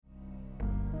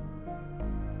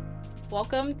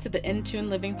Welcome to the In Tune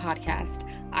Living podcast.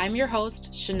 I'm your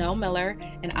host, Chanel Miller,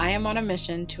 and I am on a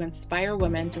mission to inspire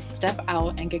women to step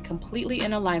out and get completely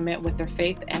in alignment with their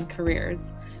faith and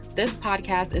careers. This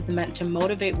podcast is meant to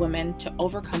motivate women to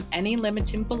overcome any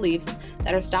limiting beliefs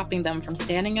that are stopping them from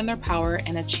standing in their power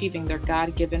and achieving their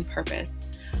God-given purpose.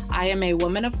 I am a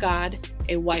woman of God,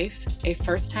 a wife, a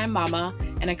first-time mama,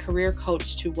 and a career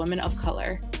coach to women of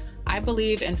color. I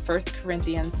believe in 1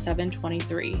 Corinthians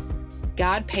 7:23.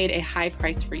 God paid a high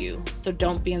price for you, so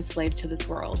don't be enslaved to this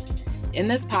world. In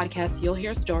this podcast, you'll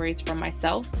hear stories from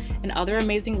myself and other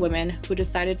amazing women who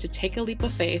decided to take a leap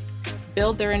of faith,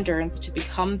 build their endurance to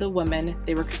become the women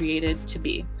they were created to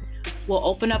be. We'll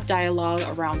open up dialogue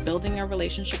around building a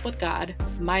relationship with God,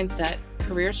 mindset,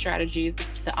 career strategies,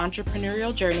 the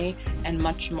entrepreneurial journey, and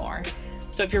much more.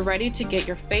 So if you're ready to get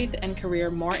your faith and career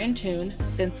more in tune,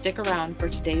 then stick around for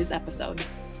today's episode.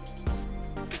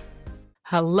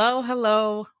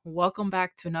 Hello. Welcome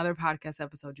back to another podcast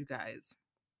episode, you guys.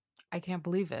 I can't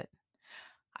believe it.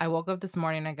 I woke up this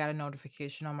morning, I got a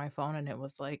notification on my phone, and it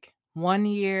was like 1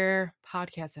 year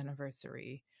podcast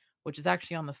anniversary, which is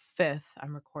actually on the 5th.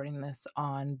 I'm recording this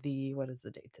on what is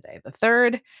the date today? The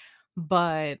 3rd.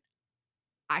 But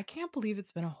I can't believe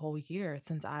it's been a whole year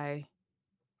since I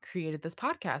created this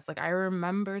podcast. Like, I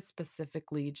remember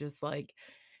specifically just like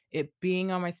it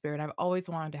being on my spirit. I've always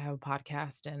wanted to have a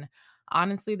podcast. And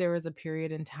honestly, there was a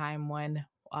period in time when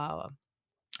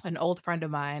an old friend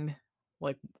of mine,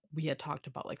 like, we had talked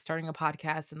about like starting a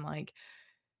podcast and like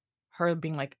her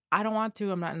being like, I don't want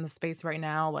to, I'm not in the space right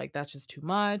now. Like, that's just too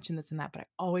much and this and that. But I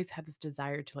always had this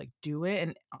desire to like do it.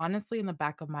 And honestly, in the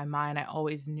back of my mind, I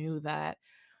always knew that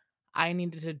I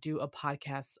needed to do a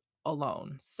podcast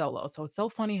alone, solo. So it's so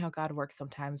funny how God works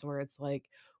sometimes where it's like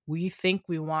we think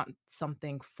we want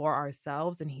something for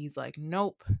ourselves and he's like,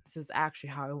 nope, this is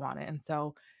actually how I want it. And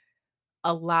so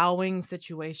allowing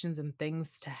situations and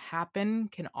things to happen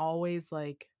can always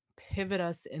like pivot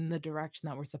us in the direction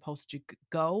that we're supposed to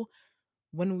go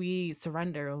when we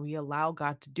surrender and we allow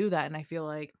God to do that. And I feel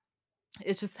like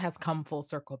it just has come full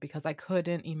circle because I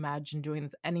couldn't imagine doing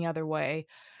this any other way.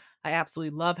 I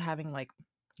absolutely love having like,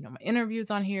 my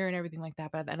interviews on here and everything like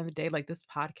that. But at the end of the day, like this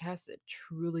podcast, it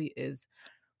truly is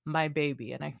my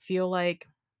baby. And I feel like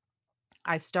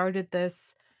I started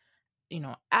this,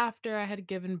 after I had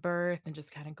given birth and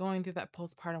just kind of going through that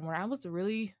postpartum where I was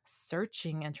really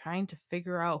searching and trying to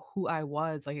figure out who I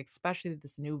was, like, especially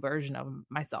this new version of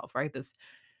myself, right? This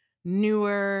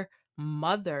newer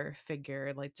mother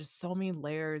figure, like just so many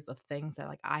layers of things that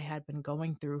like I had been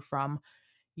going through from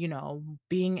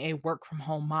being a work from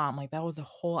home mom. Like that was a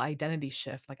whole identity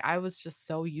shift. Like I was just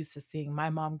so used to seeing my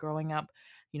mom growing up,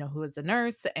 who was a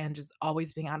nurse and just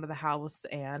always being out of the house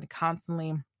and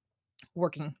constantly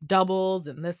working doubles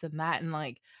and this and that. And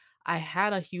like I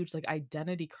had a huge like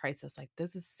identity crisis. Like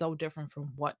this is so different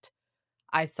from what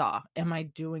I saw. Am I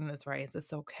doing this right? Is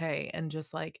this okay? And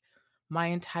just like my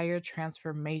entire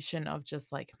transformation of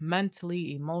just like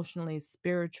mentally, emotionally,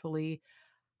 spiritually,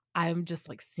 I'm just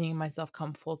like seeing myself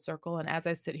come full circle. And as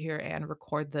I sit here and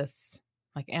record this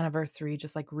like anniversary,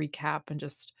 just like recap and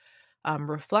just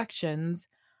reflections,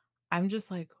 I'm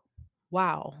just like,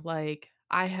 wow, like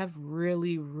I have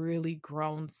really, really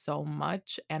grown so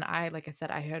much. And like I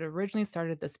said, I had originally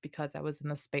started this because I was in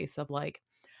the space of like,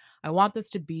 I want this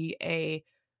to be a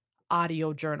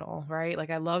audio journal, right?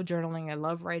 Like I love journaling. I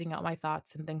love writing out my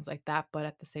thoughts and things like that. But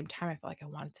at the same time, I feel like I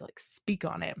wanted to like speak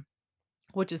on it,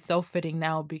 which is so fitting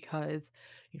now because,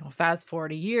 fast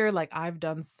forward a year, like I've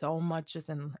done so much just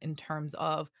in terms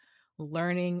of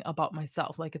learning about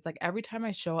myself. Like it's like every time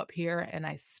I show up here and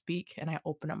I speak and I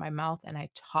open up my mouth and I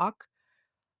talk,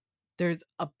 there's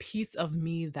a piece of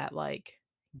me that like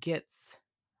gets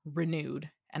renewed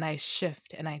and I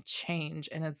shift and I change.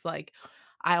 And it's like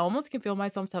I almost can feel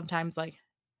myself sometimes like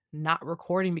not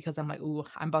recording because I'm like, ooh,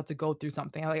 I'm about to go through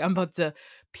something. Like I'm about to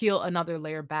peel another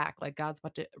layer back. Like God's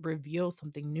about to reveal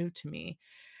something new to me.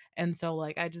 And so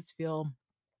like I just feel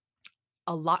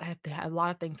a lot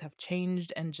of things have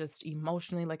changed and just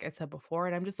emotionally, like I said before.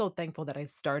 And I'm just so thankful that I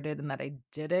started and that I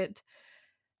did it.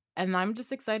 And I'm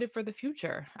just excited for the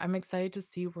future. I'm excited to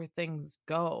see where things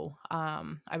go.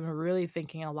 I've been really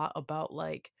thinking a lot about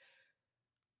like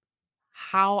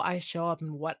how I show up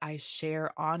and what I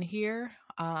share on here.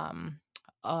 A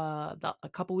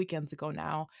couple weekends ago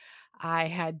now, I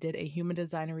had did a human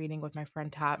design reading with my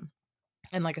friend Top.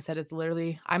 And like I said, it's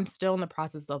literally I'm still in the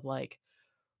process of like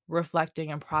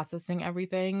reflecting and processing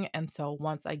everything. And so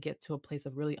once I get to a place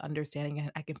of really understanding and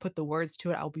I can put the words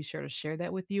to it, I'll be sure to share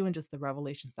that with you and just the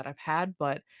revelations that I've had.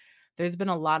 But there's been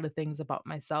a lot of things about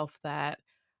myself that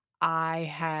I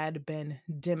had been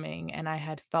dimming and I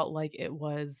had felt like it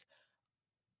was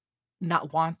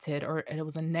not wanted or it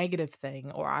was a negative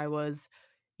thing or I was,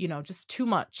 just too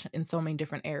much in so many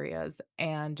different areas.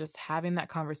 And just having that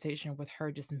conversation with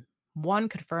her just one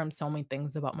confirmed so many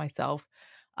things about myself.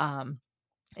 Um,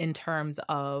 in terms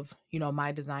of,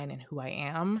 my design and who I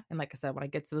am. And like I said, when I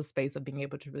get to the space of being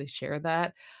able to really share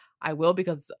that, I will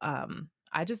because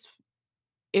I just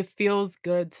it feels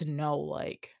good to know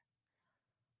like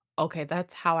okay,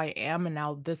 that's how I am, and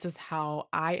now this is how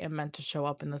I am meant to show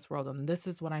up in this world, and this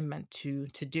is what I'm meant to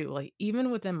do. Like, even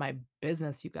within my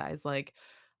business, you guys, like,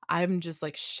 I'm just,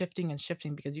 like, shifting and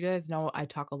shifting because you guys know I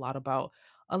talk a lot about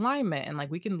alignment, and,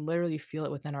 like, we can literally feel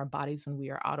it within our bodies when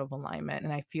we are out of alignment,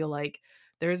 and I feel like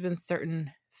there's been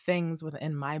certain things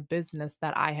within my business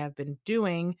that I have been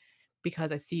doing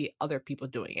because I see other people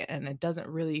doing it, and it doesn't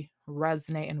really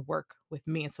resonate and work with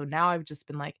me, so now I've just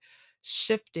been, like,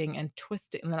 shifting and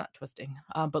twisting not twisting,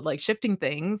 but, like, shifting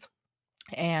things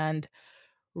and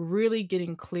really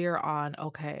getting clear on,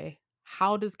 "Okay,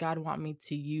 how does God want me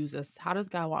to use this? How does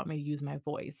God want me to use my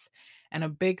voice?" And a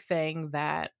big thing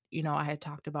that, I had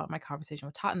talked about in my conversation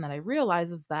with Totten that I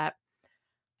realized is that,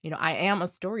 I am a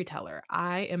storyteller.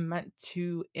 I am meant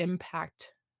to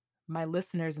impact my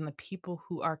listeners and the people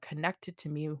who are connected to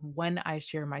me when I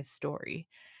share my story.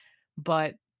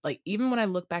 But, like, even when I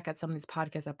look back at some of these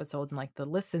podcast episodes and, like, the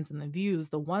listens and the views,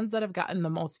 the ones that have gotten the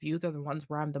most views are the ones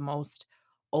where I'm the most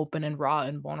open and raw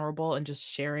and vulnerable and just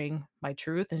sharing my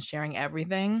truth and sharing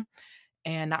everything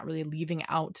and not really leaving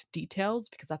out details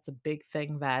because that's a big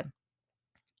thing that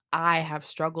I have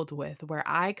struggled with, where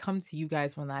I come to you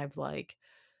guys when I've, like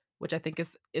which I think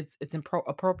is it's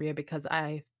appropriate because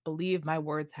I believe my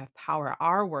words have power.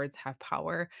 Our words have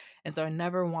power. And so I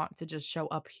never want to just show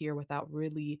up here without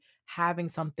really having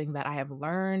something that I have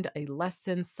learned, a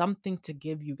lesson, something to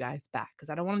give you guys back.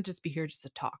 Because I don't want to just be here just to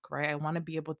talk, right? I want to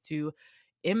be able to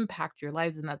impact your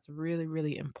lives. And that's really,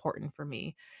 really important for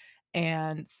me.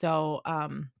 And so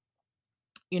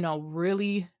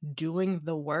really doing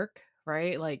the work,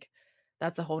 right? Like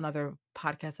that's a whole nother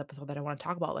podcast episode that I want to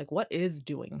talk about. Like, what is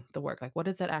doing the work? Like, what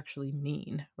does that actually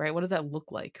mean? Right? What does that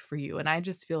look like for you? And I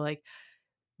just feel like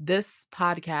this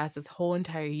podcast, this whole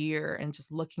entire year, and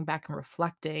just looking back and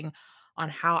reflecting on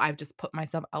how I've just put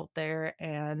myself out there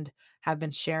and have been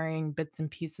sharing bits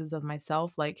and pieces of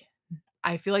myself, like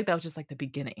I feel like that was just like the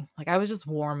beginning. Like I was just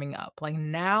warming up. Like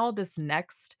now, this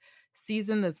next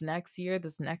season, this next year,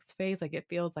 this next phase, like it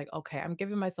feels like, okay, I'm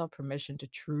giving myself permission to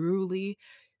truly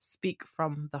speak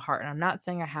from the heart. And I'm not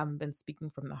saying I haven't been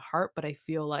speaking from the heart, but I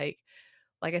feel like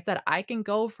I said, I can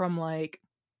go from like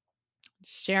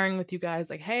sharing with you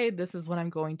guys, like, hey, this is what I'm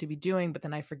going to be doing, but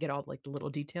then I forget all like the little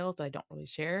details that I don't really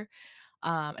share.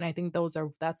 And I think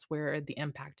that's where the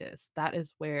impact is. That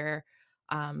is where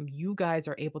you guys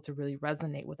are able to really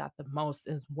resonate with that the most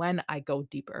is when I go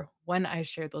deeper, when I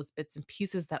share those bits and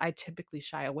pieces that I typically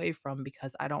shy away from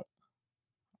because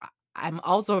I'm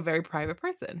also a very private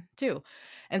person too.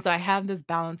 And so I have this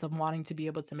balance of wanting to be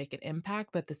able to make an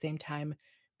impact, but at the same time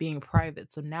being private.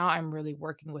 So now I'm really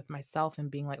working with myself and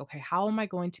being like, okay, how am I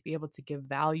going to be able to give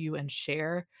value and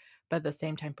share, but at the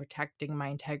same time protecting my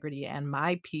integrity and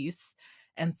my peace?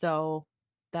 And so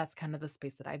that's kind of the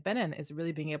space that I've been in is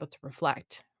really being able to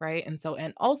reflect, right? And so,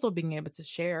 and also being able to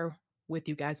share with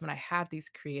you guys when I have these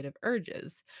creative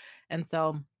urges. And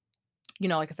so,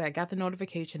 like I said, I got the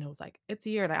notification. It was like, it's a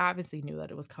year. And I obviously knew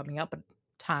that it was coming up, but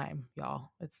time,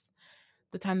 y'all. It's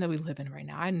the time that we live in right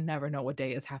now. I never know what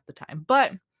day is half the time.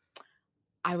 But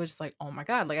I was just like, oh my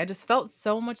God. Like I just felt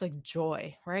so much like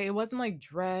joy, right? It wasn't like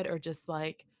dread or just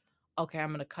like, okay,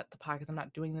 I'm gonna cut the podcast. I'm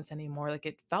not doing this anymore. Like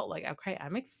it felt like, okay,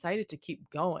 I'm excited to keep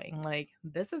going. Like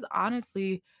this is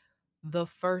honestly the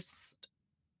first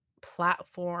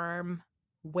platform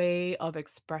way of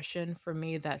expression for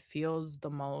me that feels the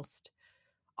most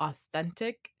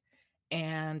authentic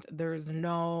and there's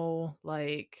no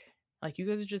like you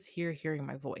guys are just here hearing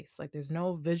my voice. Like there's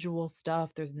no visual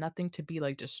stuff. There's nothing to be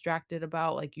like distracted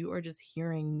about. Like you are just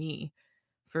hearing me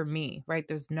for me, right?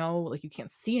 There's no like you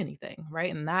can't see anything,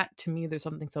 right? And that to me, there's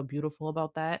something so beautiful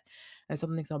about that. There's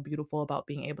something so beautiful about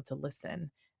being able to listen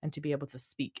and to be able to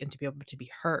speak and to be able to be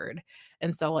heard.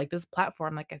 And so like this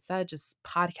platform, like I said, just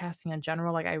podcasting in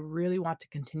general, like I really want to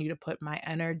continue to put my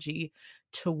energy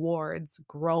towards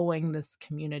growing this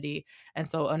community. And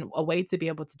so a way to be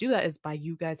able to do that is by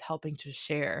you guys helping to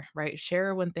share, right?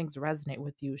 Share when things resonate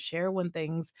with you. Share when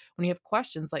you have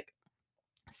questions, like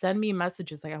send me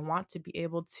messages. Like I want to be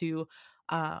able to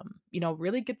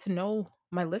really get to know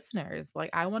my listeners. Like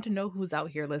I want to know who's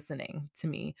out here listening to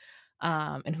me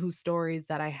and whose stories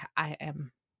that I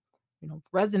am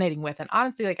resonating with. And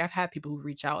honestly, like I've had people who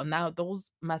reach out and now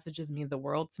those messages mean the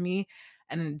world to me.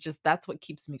 And just that's what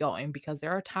keeps me going because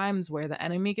there are times where the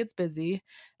enemy gets busy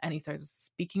and he starts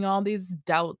speaking all these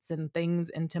doubts and things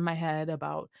into my head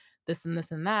about this and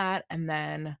this and that. And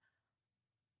then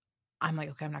I'm like,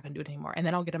 "Okay, I'm not gonna do it anymore." And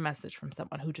then I'll get a message from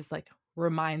someone who just, like,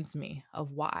 reminds me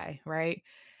of why, right?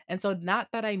 And so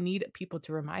not that I need people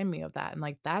to remind me of that, and,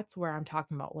 like, that's where I'm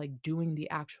talking about, like, doing the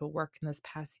actual work in this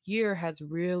past year has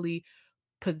really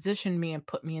positioned me and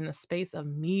put me in the space of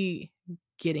me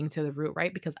getting to the root,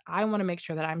 right? Because I wanna make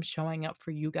sure that I'm showing up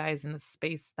for you guys in a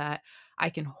space that I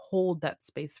can hold that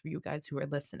space for you guys who are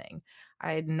listening.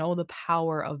 I know the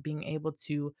power of being able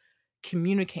to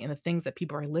communicate and the things that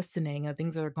people are listening and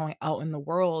things that are going out in the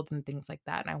world and things like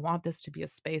that. And I want this to be a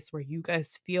space where you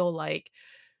guys feel like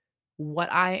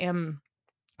what I am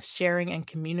sharing and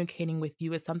communicating with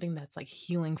you is something that's like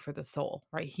healing for the soul,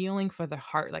 right? Healing for the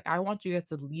heart. Like, I want you guys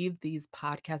to leave these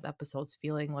podcast episodes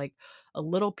feeling like a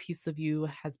little piece of you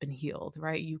has been healed,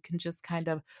 right? You can just kind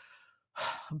of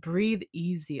breathe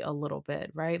easy a little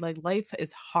bit, right? Like, life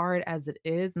is hard as it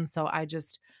is. And so I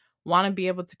just want to be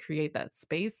able to create that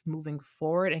space moving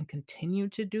forward and continue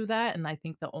to do that. And I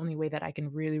think the only way that I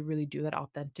can really, really do that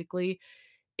authentically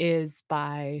is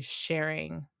by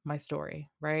sharing my story,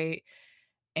 right?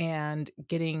 And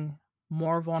getting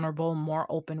more vulnerable, more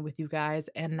open with you guys,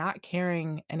 and not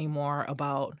caring anymore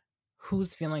about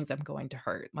whose feelings I'm going to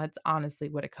hurt. That's honestly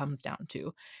what it comes down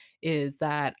to, is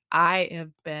that I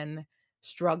have been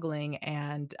struggling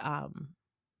and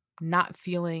not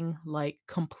feeling like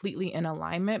completely in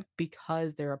alignment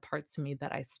because there are parts of me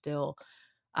that I still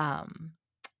um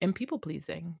am people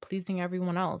pleasing, pleasing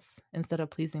everyone else instead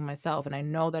of pleasing myself. And I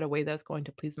know that a way that's going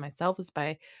to please myself is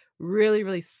by really,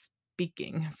 really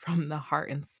speaking from the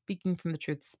heart and speaking from the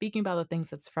truth, speaking about the things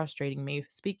that's frustrating me,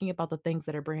 speaking about the things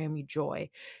that are bringing me joy,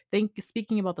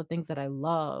 speaking about the things that I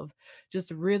love,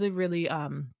 just really, really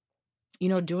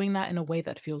doing that in a way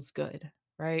that feels good,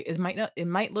 right? It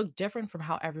might look different from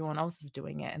how everyone else is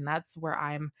doing it. And that's where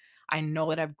I know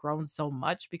that I've grown so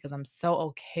much because I'm so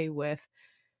okay with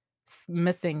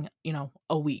missing,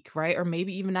 a week, right? Or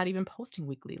maybe even not even posting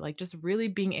weekly. Like, just really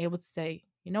being able to say,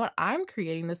 you know what, I'm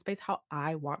creating this space how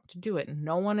I want to do it. And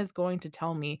no one is going to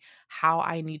tell me how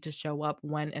I need to show up,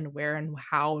 when and where and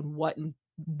how and what and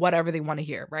whatever they want to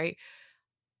hear, right?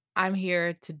 I'm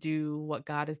here to do what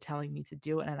God is telling me to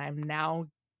do. And I'm now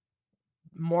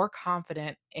more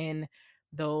confident in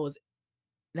those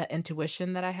that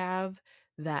intuition that I have,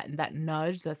 that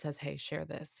nudge that says, "Hey, share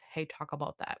this. Hey, talk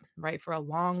about that." Right? For a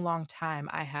long, long time,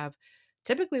 I have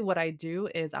typically what I do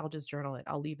is I'll just journal it.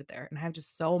 I'll leave it there. And I have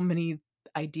just so many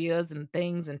ideas and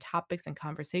things and topics and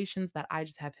conversations that I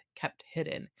just have kept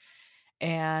hidden.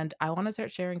 And I want to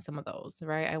start sharing some of those,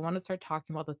 right? I want to start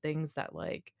talking about the things that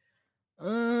like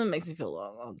makes me feel a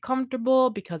little uncomfortable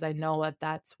because I know that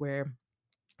that's where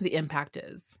the impact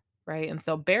is, right? And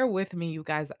so bear with me, you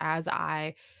guys, as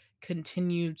I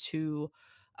continue to,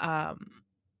 um,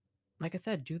 like I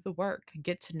said, do the work,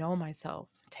 get to know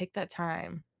myself, take that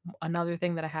time. Another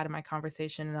thing that I had in my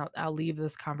conversation, and I'll leave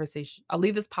this conversation, I'll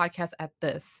leave this podcast at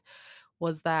this,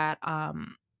 was that,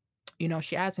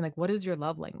 she asked me, like, what is your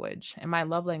love language? And my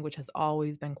love language has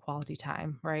always been quality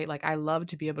time, right? Like, I love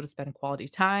to be able to spend quality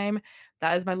time.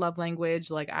 That is my love language.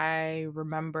 Like, I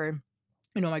remember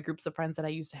my groups of friends that I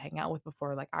used to hang out with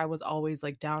before, like, I was always,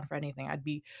 like, down for anything. I'd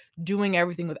be doing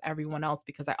everything with everyone else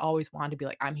because I always wanted to be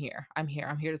like, "I'm here. I'm here.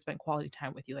 I'm here to spend quality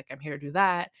time with you. Like, I'm here to do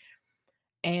that."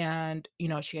 And,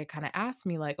 she had kinda asked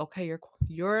me like, "Okay,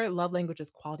 your love language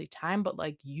is quality time, but,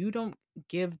 like, you don't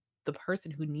give the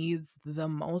person who needs the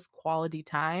most quality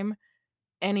time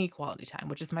any quality time,"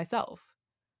 which is myself.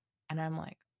 And I'm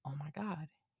like, "Oh my god,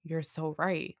 you're so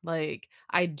right." Like,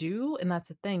 I do, and that's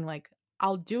the thing, like,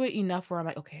 I'll do it enough where I'm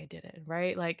like, "Okay, I did it,"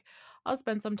 right? Like, I'll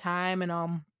spend some time and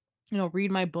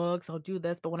read my books, I'll do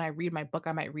this, but when I read my book,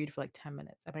 I might read for, like, 10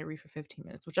 minutes, I might read for 15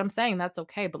 minutes, which I'm saying that's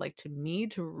okay, but, like, to me,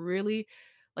 to really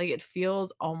like, it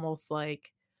feels almost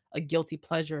like a guilty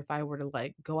pleasure if I were to,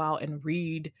 like, go out and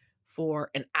read for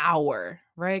an hour,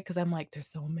 right? Because 'Cause I'm like, "There's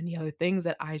so many other things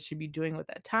that I should be doing with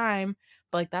that time,"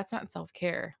 but, like, that's not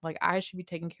self-care. Like, I should be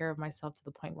taking care of myself to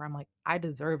the point where I'm like, I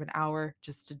deserve an hour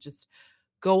just to just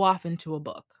go off into a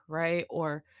book, right?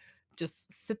 Or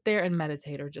just sit there and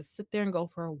meditate, or just sit there and go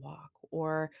for a walk,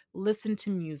 or listen to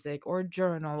music, or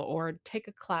journal, or take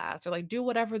a class, or like do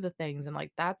whatever the things. And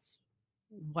like, that's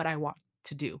what I want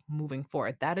to do moving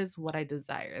forward. That is what I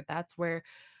desire. That's where,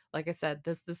 like I said,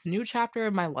 this new chapter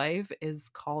of my life is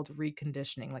called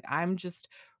reconditioning. Like, I'm just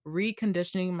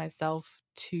reconditioning myself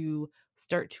to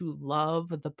start to love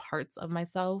the parts of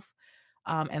myself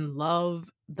and love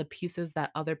the pieces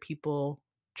that other people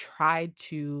tried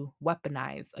to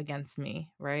weaponize against me,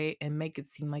 right? And make it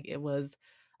seem like it was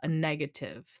a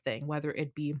negative thing, whether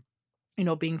it be,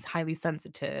 being highly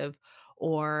sensitive,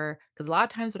 or because a lot of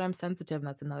times when I'm sensitive, and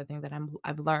that's another thing that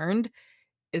I've learned,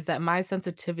 is that my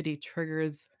sensitivity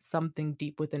triggers something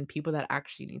deep within people that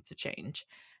actually needs to change.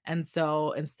 And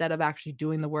so instead of actually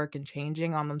doing the work and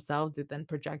changing on themselves, they then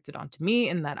project it onto me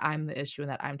and that I'm the issue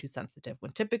and that I'm too sensitive.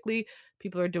 When typically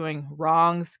people are doing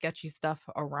wrong, sketchy stuff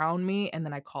around me, and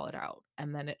then I call it out.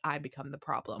 And then I become the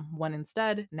problem. When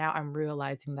instead, now I'm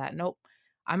realizing that nope,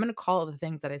 I'm going to call the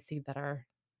things that I see that are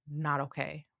not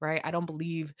okay, right? I don't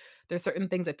believe there's certain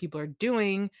things that people are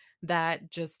doing that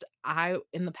just I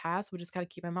in the past would just kinda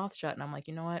keep my mouth shut, and I'm like,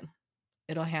 "You know what?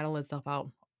 It'll handle itself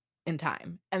out in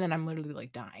time." And then I'm literally,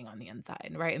 like, dying on the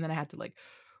inside, right? And then I had to, like,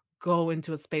 go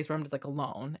into a space where I'm just, like,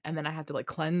 alone, and then I have to, like,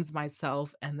 cleanse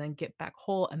myself and then get back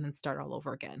whole and then start all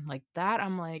over again. Like, that,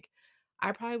 I'm like,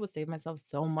 I probably would save myself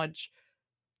so much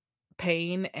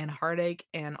pain and heartache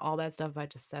and all that stuff if I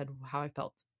just said how I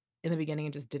felt in the beginning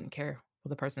and just didn't care what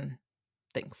the person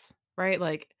thinks, right?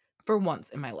 Like, for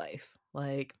once in my life,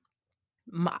 like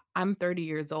I'm 30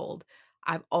 years old.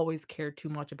 I've always cared too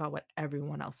much about what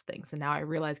everyone else thinks, and now I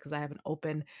realize because I have an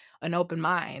open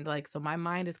mind, like, so my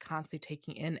mind is constantly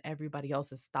taking in everybody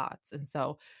else's thoughts, and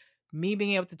so me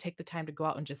being able to take the time to go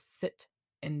out and just sit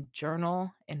and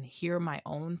journal and hear my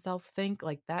own self think,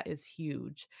 like, that is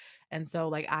huge. And so,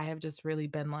 like, I have just really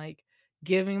been, like,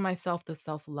 giving myself the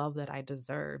self-love that I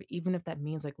deserve, even if that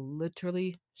means, like,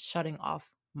 literally shutting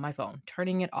off my phone,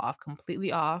 turning it off,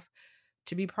 completely off,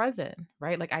 to be present,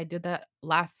 right? Like, I did that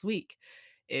last week.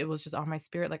 It was just on my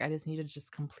spirit, like, I just needed to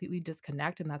just completely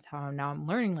disconnect, and that's how I'm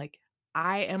learning, like,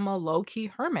 I am a low-key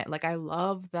hermit. Like, I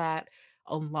love that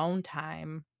alone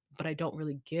time, but I don't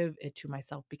really give it to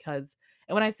myself because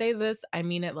and when I say this, I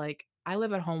mean it like, I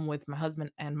live at home with my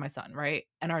husband and my son, right?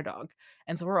 And our dog,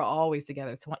 and so we're always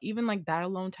together, so even, like, that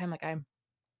alone time, like, I'm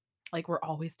like, we're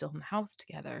always still in the house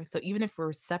together, so even if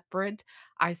we're separate,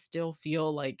 I still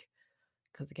feel like,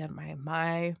 because again,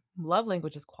 my love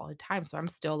language is quality time, so I'm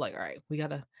still like, "All right, I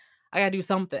gotta do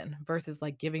something," versus,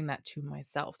 like, giving that to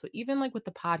myself. So even, like, with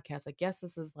the podcast, I guess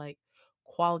this is, like,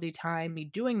 quality time, me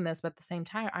doing this, but at the same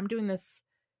time, I'm doing this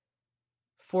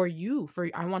for you, for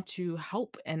I want to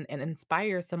help and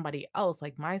inspire somebody else,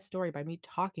 like, my story by me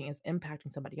talking is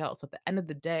impacting somebody else. So at the end of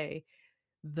the day,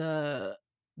 the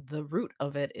the root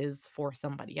of it is for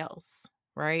somebody else,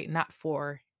 right? Not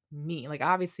for me. Like,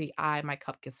 obviously, my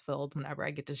cup gets filled whenever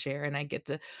I get to share and I get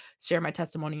to share my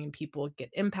testimony and people get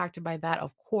impacted by that,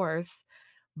 of course.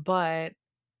 But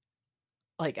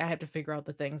like, I have to figure out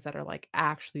the things that are like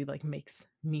actually like makes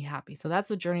me happy. So that's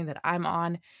the journey that I'm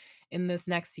on in this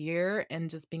next year, and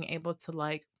just being able to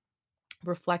like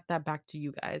reflect that back to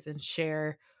you guys and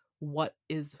share what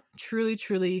is truly,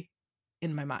 truly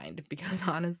in my mind, because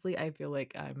honestly, I feel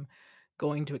like I'm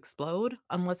going to explode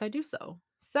unless I do so.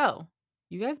 So,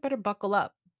 you guys better buckle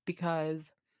up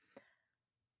because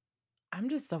I'm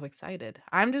just so excited.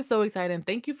 I'm just so excited. And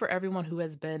thank you for everyone who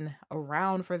has been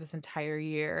around for this entire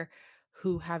year,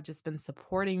 who have just been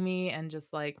supporting me and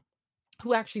just like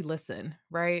who actually listen,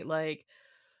 right? Like,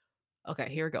 okay,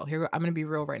 here we go. I'm gonna be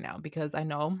real right now because I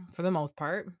know for the most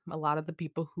part, a lot of the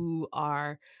people who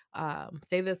are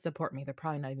say this support me, they're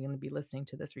probably not even gonna be listening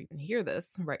to this or even hear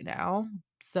this right now.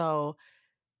 So,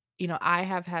 I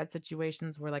have had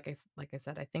situations where like I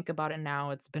said, I think about it now,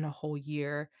 it's been a whole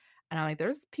year, and I'm like,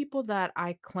 there's people that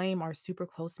I claim are super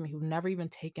close to me who've never even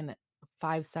taken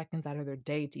 5 seconds out of their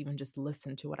day to even just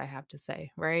listen to what I have to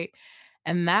say, right?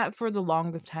 And that for the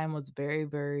longest time was very,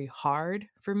 very hard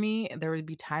for me. There would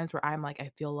be times where I'm like,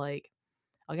 I feel like,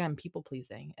 again, people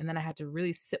pleasing. And then I had to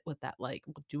really sit with that. Like,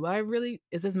 do I really,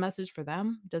 is this message for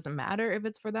them? Doesn't matter if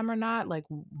it's for them or not. Like,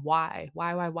 why?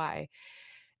 Why?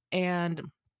 And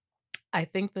I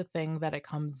think the thing that it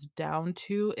comes down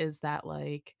to is that,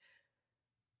 like,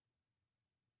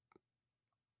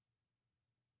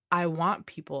 I want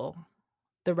people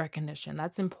the recognition.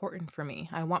 That's important for me.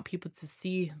 I want people to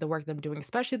see the work that I'm doing,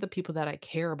 especially the people that I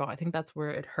care about. I think that's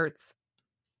where it hurts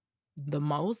the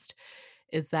most,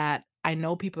 is that I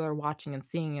know people are watching and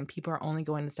seeing, and people are only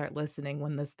going to start listening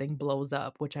when this thing blows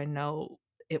up, which I know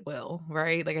it will,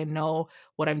 right? Like, I know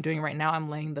what I'm doing right now, I'm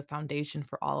laying the foundation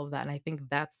for all of that. And I think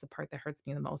that's the part that hurts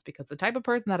me the most, because the type of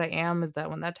person that I am is that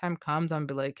when that time comes, I'm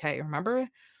gonna be like, hey, remember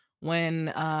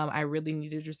when I really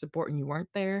needed your support and you weren't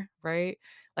there, right?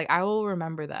 Like, I will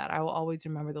remember that. I will always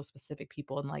remember those specific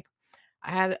people. And like,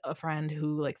 I had a friend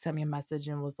who like sent me a message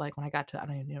and was like, when I got to, I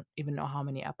don't even know how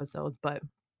many episodes, but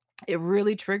it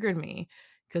really triggered me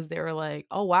because they were like,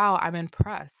 "Oh, wow, I'm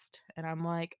impressed." And I'm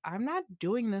like, "I'm not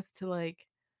doing this to, like,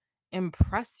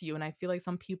 impress you." And I feel like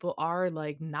some people are,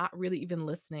 like, not really even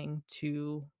listening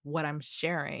to what I'm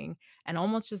sharing and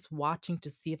almost just watching to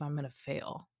see if I'm gonna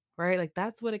fail, right? Like,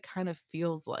 that's what it kind of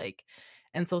feels like.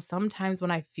 And so sometimes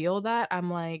when I feel that,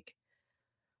 I'm like,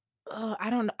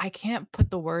 I can't put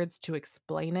the words to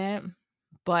explain it,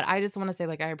 but I just wanna say,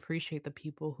 like, I appreciate the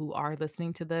people who are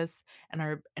listening to this and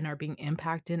are being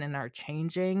impacted and are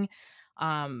changing,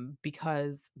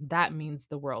 because that means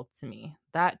the world to me.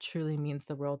 That truly means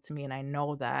the world to me, and I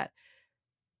know that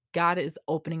God is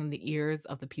opening the ears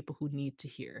of the people who need to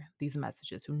hear these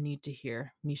messages, who need to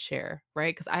hear me share,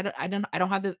 right? Because I don't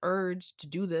have this urge to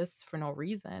do this for no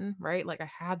reason, right? Like, I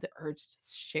have the urge to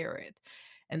share it.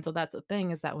 And so that's the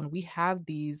thing, is that when we have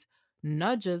these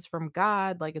nudges from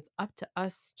God, like, it's up to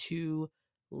us to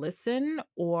listen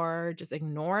or just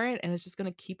ignore it, and it's just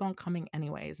gonna keep on coming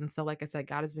anyways. And so, like I said,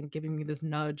 God has been giving me this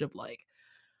nudge of like,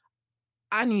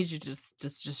 I need you to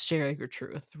just share your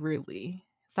truth, really.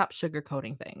 Stop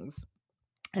sugarcoating things.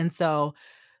 And so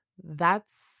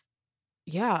that's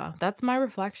yeah, that's my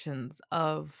reflections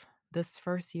of this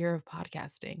first year of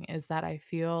podcasting, is that I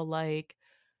feel like,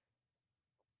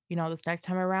 this next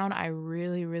time around, I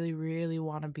really, really, really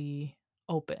want to be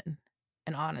open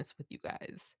and honest with you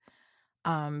guys.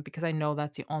 Because I know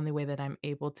that's the only way that I'm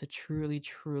able to truly,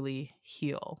 truly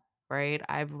heal, right?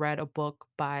 I've read a book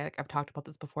by, like I've talked about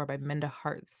this before, by Minda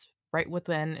Harts, Right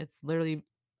Within. It's literally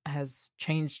has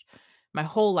changed my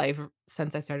whole life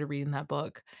since I started reading that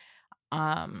book.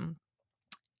 Um,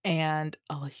 and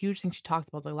a huge thing she talks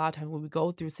about is, like, a lot of times when we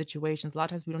go through situations, a lot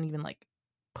of times we don't even, like,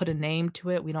 put a name to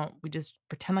it. We just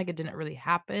pretend like it didn't really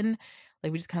happen.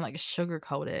 Like, we just kinda, like,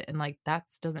 sugarcoat it, and, like,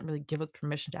 that's doesn't really give us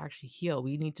permission to actually heal.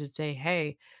 We need to say,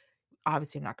 "Hey,"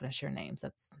 obviously, I'm not gonna share names,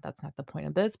 that's not the point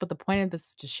of this, but the point of this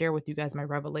is to share with you guys my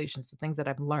revelations, the things that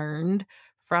I've learned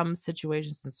from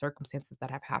situations and circumstances that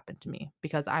have happened to me,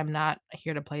 because I'm not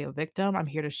here to play a victim, I'm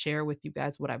here to share with you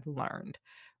guys what I've learned,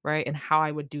 right? And how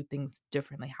I would do things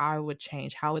differently, how I would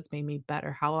change, how it's made me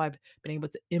better, how I've been able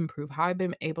to improve, how I've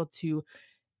been able to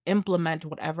implement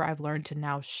whatever I've learned to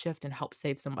now shift and help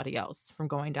save somebody else from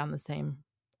going down the same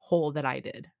hole that I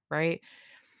did, right?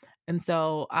 And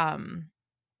so,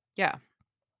 yeah,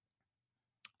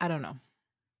 I don't know.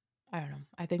 I don't know.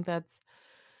 I think that's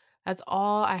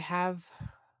all I have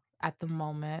at the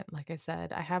moment. Like I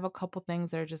said, I have a couple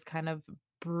things that are just kind of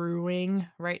brewing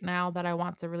right now that I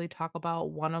want to really talk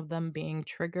about. One of them being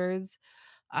triggers.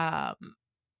 Um,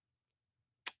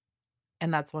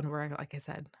 and that's one where, like I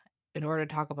said, in order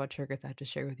to talk about triggers, I have to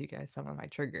share with you guys some of my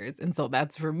triggers. And so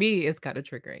that's, for me, is kind of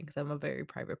triggering because I'm a very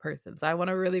private person. So I want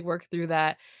to really work through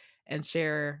that and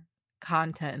share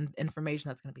content and information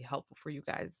that's going to be helpful for you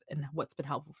guys and what's been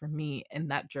helpful for me in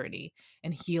that journey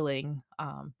and healing,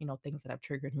 things that have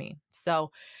triggered me.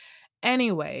 So,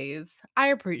 anyways, I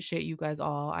appreciate you guys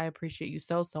all. I appreciate you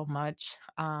so, so much.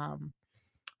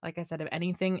 Like I said, if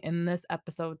anything in this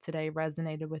episode today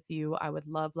resonated with you, I would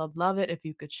love, love, love it if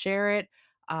you could share it.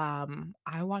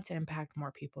 I want to impact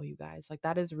more people, you guys. Like,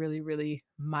 that is really, really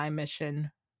my mission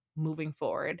moving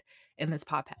forward in this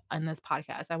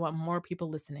podcast. I want more people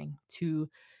listening to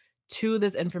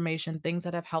this information, things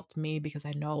that have helped me, because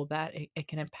I know that it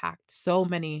can impact so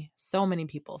many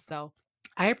people. So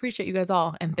I appreciate you guys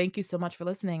all, and thank you so much for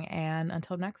listening. And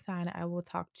until next time, I will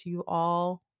talk to you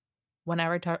all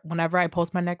whenever I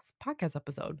post my next podcast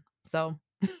episode. So,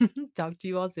 talk to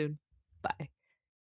you all soon. Bye.